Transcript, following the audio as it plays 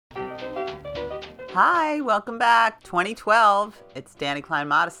Hi, welcome back. 2012. It's Danny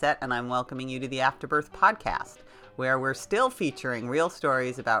Klein-Modisette, and I'm welcoming you to the Afterbirth podcast, where we're still featuring real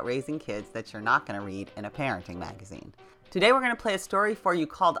stories about raising kids that you're not going to read in a parenting magazine. Today we're going to play a story for you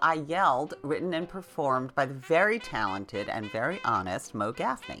called I Yelled, written and performed by the very talented and very honest Mo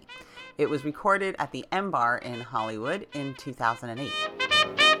Gaffney. It was recorded at the M Bar in Hollywood in 2008.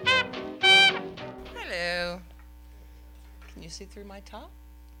 Hello. Can you see through my top?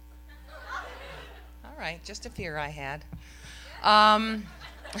 All right, just a fear I had.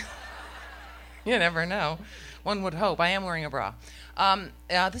 You never know. One would hope. I am wearing a bra.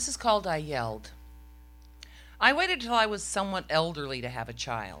 This is called I Yelled. I waited till I was somewhat elderly to have a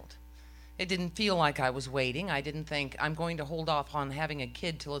child. It didn't feel like I was waiting. I didn't think I'm going to hold off on having a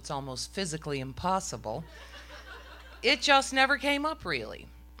kid till it's almost physically impossible. It just never came up, really.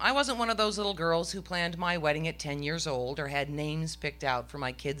 I wasn't one of those little girls who planned my wedding at 10 years old or had names picked out for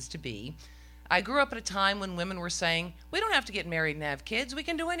my kids to be. I grew up at a time when women were saying, we don't have to get married and have kids. We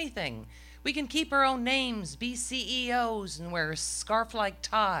can do anything. We can keep our own names, be CEOs, and wear scarf-like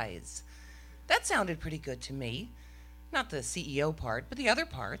ties. That sounded pretty good to me. Not the CEO part, but the other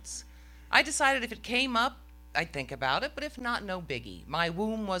parts. I decided if it came up, I'd think about it, but if not, no biggie. My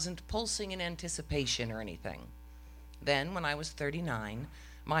womb wasn't pulsing in anticipation or anything. Then, when I was 39,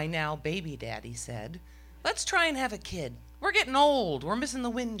 my now baby daddy said, let's try and have a kid. We're getting old. We're missing the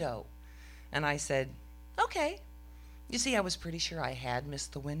window. And I said, okay. You see, I was pretty sure I had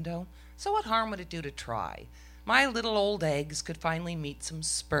missed the window, so what harm would it do to try? My little old eggs could finally meet some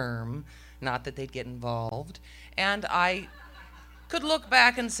sperm, not that they'd get involved, and I could look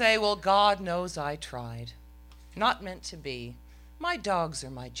back and say, well, God knows I tried. Not meant to be. My dogs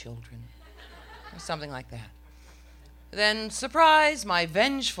are my children. Or something like that. Then, surprise, my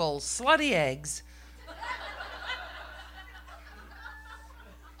vengeful, slutty eggs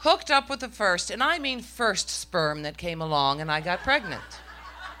hooked up with the first, and I mean first sperm that came along, and I got pregnant.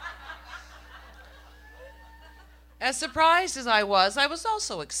 As surprised as I was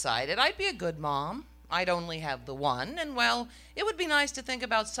also excited. I'd be a good mom. I'd only have the one, and well, it would be nice to think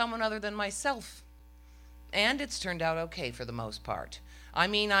about someone other than myself. And it's turned out okay for the most part. I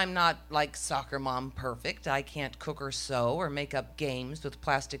mean, I'm not like soccer mom perfect. I can't cook or sew or make up games with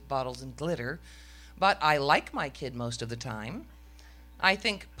plastic bottles and glitter, but I like my kid most of the time. I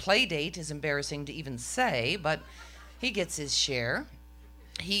think playdate is embarrassing to even say, but he gets his share.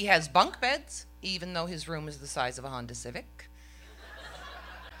 He has bunk beds, even though his room is the size of a Honda Civic.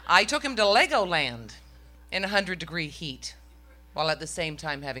 I took him to Legoland in 100-degree heat, while at the same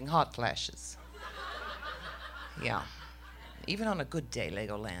time having hot flashes. Yeah, even on a good day,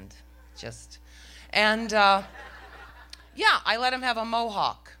 Legoland. I let him have a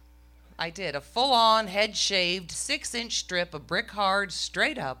mohawk. I did. A full-on, head-shaved, 6-inch strip of brick-hard,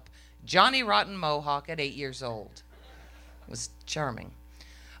 straight-up, Johnny Rotten mohawk at 8 years old. It was charming.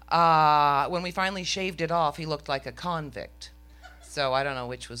 When we finally shaved it off, he looked like a convict. So I don't know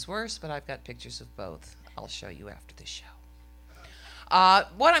which was worse, but I've got pictures of both. I'll show you after the show.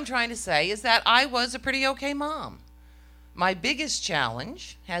 What I'm trying to say is that I was a pretty okay mom. My biggest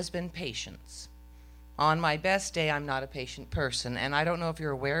challenge has been patience. On my best day, I'm not a patient person, and I don't know if you're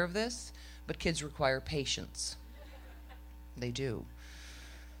aware of this, but kids require patience. They do.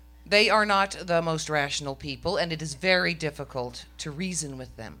 They are not the most rational people, and it is very difficult to reason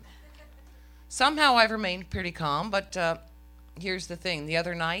with them. Somehow I've remained pretty calm, but here's the thing. The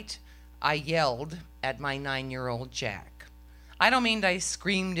other night, I yelled at my 9-year-old Jack. I don't mean I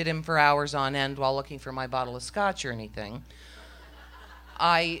screamed at him for hours on end while looking for my bottle of scotch or anything.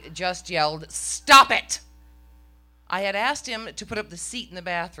 I just yelled, stop it! I had asked him to put up the seat in the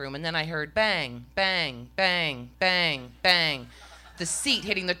bathroom, and then I heard bang, bang, bang, bang, bang. The seat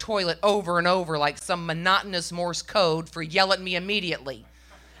hitting the toilet over and over like some monotonous Morse code for yell at me immediately.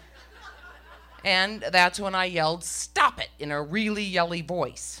 And that's when I yelled, stop it, in a really yelly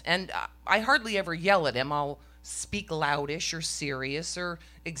voice. And I hardly ever yell at him. I'll speak loudish or serious or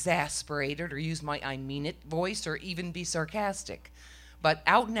exasperated or use my I mean it voice or even be sarcastic. But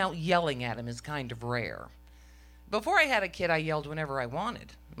out and out yelling at him is kind of rare. Before I had a kid, I yelled whenever I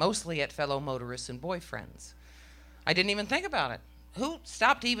wanted, mostly at fellow motorists and boyfriends. I didn't even think about it. Who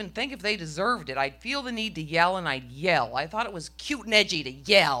stopped to even think if they deserved it? I'd feel the need to yell, and I'd yell. I thought it was cute and edgy to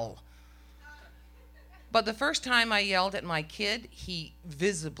yell. But the first time I yelled at my kid, he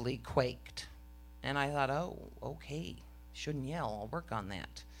visibly quaked. And I thought, oh, okay, shouldn't yell. I'll work on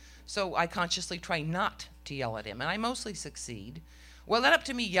that. So I consciously try not to yell at him, and I mostly succeed. What led up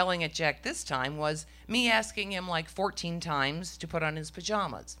to me yelling at Jack this time was me asking him like 14 times to put on his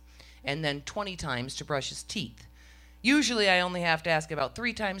pajamas, and then 20 times to brush his teeth. Usually I only have to ask about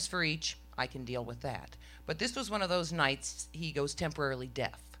 3 times for each, I can deal with that. But this was one of those nights he goes temporarily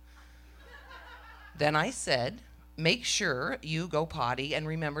deaf. Then I said, make sure you go potty and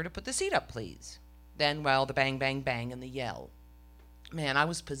remember to put the seat up, please. Then, well, the bang, bang, bang, and the yell. Man, I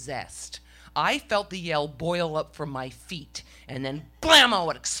was possessed. I felt the yell boil up from my feet, and then blammo,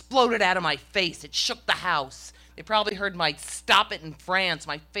 it exploded out of my face. It shook the house. They probably heard my stop it in France.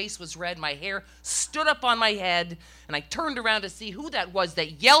 My face was red, my hair stood up on my head, and I turned around to see who that was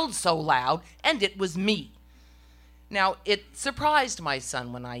that yelled so loud, and it was me. Now, it surprised my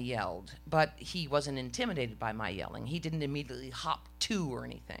son when I yelled, but he wasn't intimidated by my yelling. He didn't immediately hop to or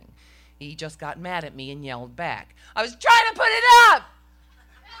anything. He just got mad at me and yelled back. I was trying to put it up!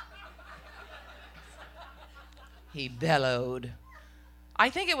 He bellowed. I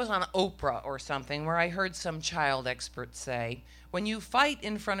think it was on Oprah or something where I heard some child expert say, when you fight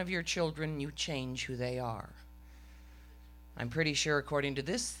in front of your children, you change who they are. I'm pretty sure, according to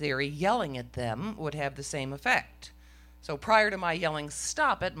this theory, yelling at them would have the same effect. So prior to my yelling,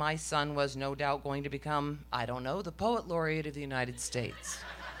 stop it, my son was no doubt going to become, I don't know, the poet laureate of the United States.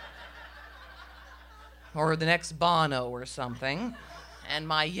 Or the next Bono or something. And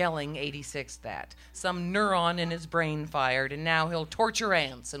my yelling 86'd that. Some neuron in his brain fired, and now he'll torture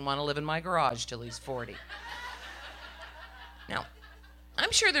ants and want to live in my garage till he's 40. Now,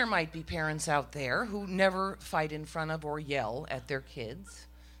 I'm sure there might be parents out there who never fight in front of or yell at their kids.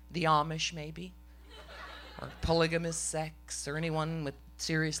 The Amish, maybe. Or polygamous sex, or anyone with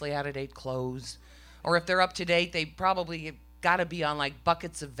seriously out-of-date clothes. Or if they're up to date, they probably got to be on like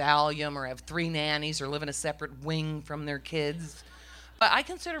buckets of Valium or have 3 nannies or live in a separate wing from their kids. But I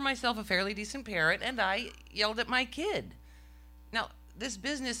consider myself a fairly decent parent, and I yelled at my kid. Now, this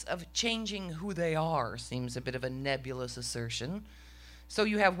business of changing who they are seems a bit of a nebulous assertion. So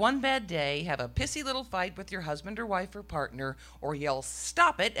you have one bad day, have a pissy little fight with your husband or wife or partner, or yell,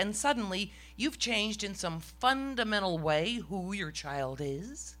 stop it, and suddenly you've changed in some fundamental way who your child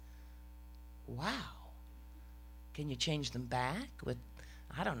is? Wow. Can you change them back with,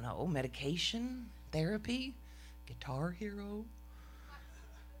 I don't know, medication, therapy, Guitar Hero?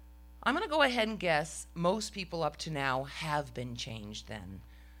 I'm going to go ahead and guess most people up to now have been changed then.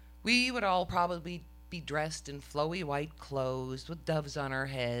 We would all probably be dressed in flowy white clothes with doves on our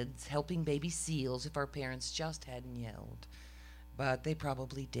heads, helping baby seals if our parents just hadn't yelled. But they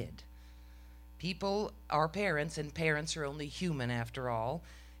probably did. People are parents, and parents are only human after all.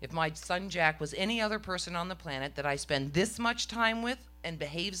 If my son Jack was any other person on the planet that I spend this much time with and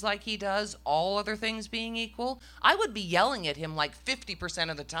behaves like he does, all other things being equal, I would be yelling at him like 50%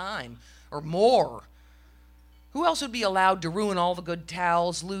 of the time or more. Who else would be allowed to ruin all the good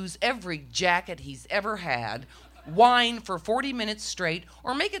towels, lose every jacket he's ever had, whine for 40 minutes straight,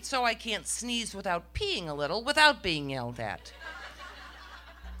 or make it so I can't sneeze without peeing a little without being yelled at?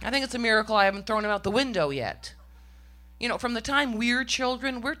 I think it's a miracle I haven't thrown him out the window yet. You know, from the time we're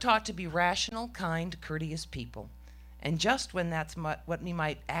children, we're taught to be rational, kind, courteous people. And just when that's what we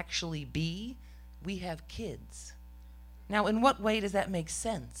might actually be, we have kids. Now, in what way does that make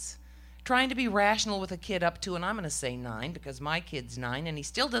sense? Trying to be rational with a kid up to, and I'm going to say 9 because my kid's 9, and he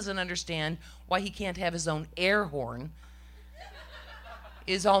still doesn't understand why he can't have his own air horn,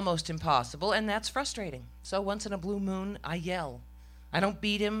 is almost impossible, and that's frustrating. So once in a blue moon, I yell. I don't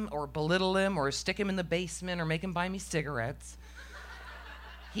beat him or belittle him or stick him in the basement or make him buy me cigarettes.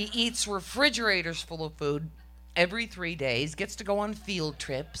 He eats refrigerators full of food every 3 days, gets to go on field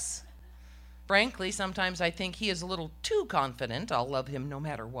trips. Frankly, sometimes I think he is a little too confident I'll love him no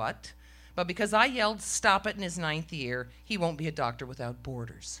matter what. But because I yelled stop it in his 9th year, he won't be a doctor without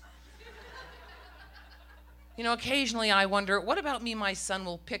borders. You know, occasionally I wonder, what about me my son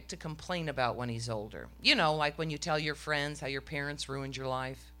will pick to complain about when he's older? You know, like when you tell your friends how your parents ruined your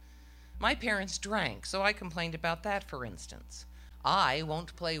life. My parents drank, so I complained about that, for instance. I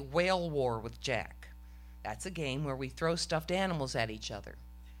won't play Whale War with Jack. That's a game where we throw stuffed animals at each other,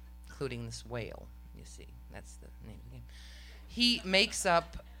 including this whale, you see. That's the name of the game. He makes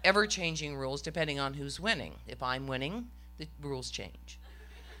up ever-changing rules depending on who's winning. If I'm winning, the rules change.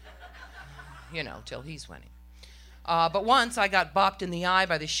 You know, till he's winning. But once I got bopped in the eye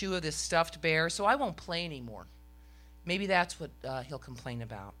by the shoe of this stuffed bear, so I won't play anymore. Maybe that's what he'll complain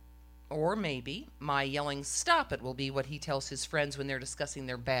about. Or maybe my yelling stop it will be what he tells his friends when they're discussing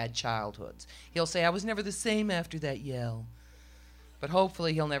their bad childhoods. He'll say, I was never the same after that yell. But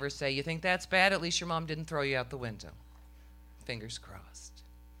hopefully he'll never say, you think that's bad? At least your mom didn't throw you out the window. Fingers crossed.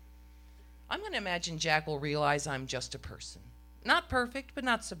 I'm going to imagine Jack will realize I'm just a person. Not perfect, but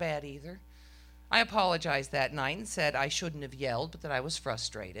not so bad either. I apologized that night and said I shouldn't have yelled, but that I was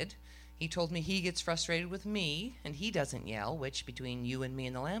frustrated. He told me he gets frustrated with me, and he doesn't yell, which between you and me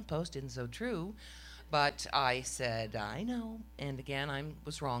and the lamppost isn't so true. But I said, I know, and again I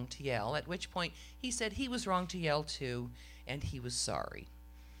was wrong to yell, at which point he said he was wrong to yell too, and he was sorry.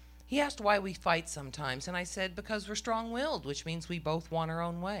 He asked why we fight sometimes, and I said, because we're strong-willed, which means we both want our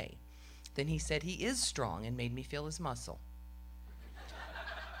own way. Then he said he is strong and made me feel his muscle.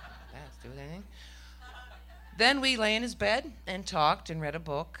 That has to do with anything. Then we lay in his bed and talked and read a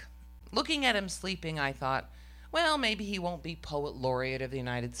book. Looking at him sleeping, I thought, well, maybe he won't be Poet Laureate of the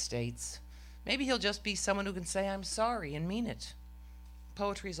United States. Maybe he'll just be someone who can say, I'm sorry, and mean it.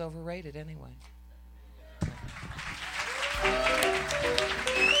 Poetry's overrated anyway.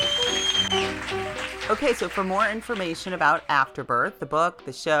 Okay, so for more information about Afterbirth, the book,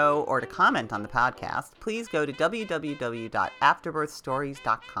 the show, or to comment on the podcast, please go to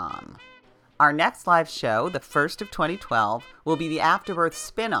www.afterbirthstories.com. Our next live show, the first of 2012, will be the Afterbirth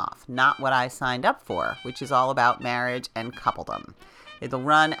spin-off, Not What I Signed Up For, which is all about marriage and coupledom. It'll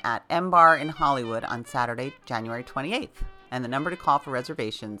run at M Bar in Hollywood on Saturday, January 28th. And the number to call for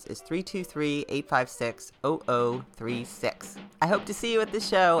reservations is 323-856-0036. I hope to see you at the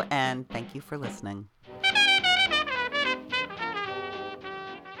show, and thank you for listening.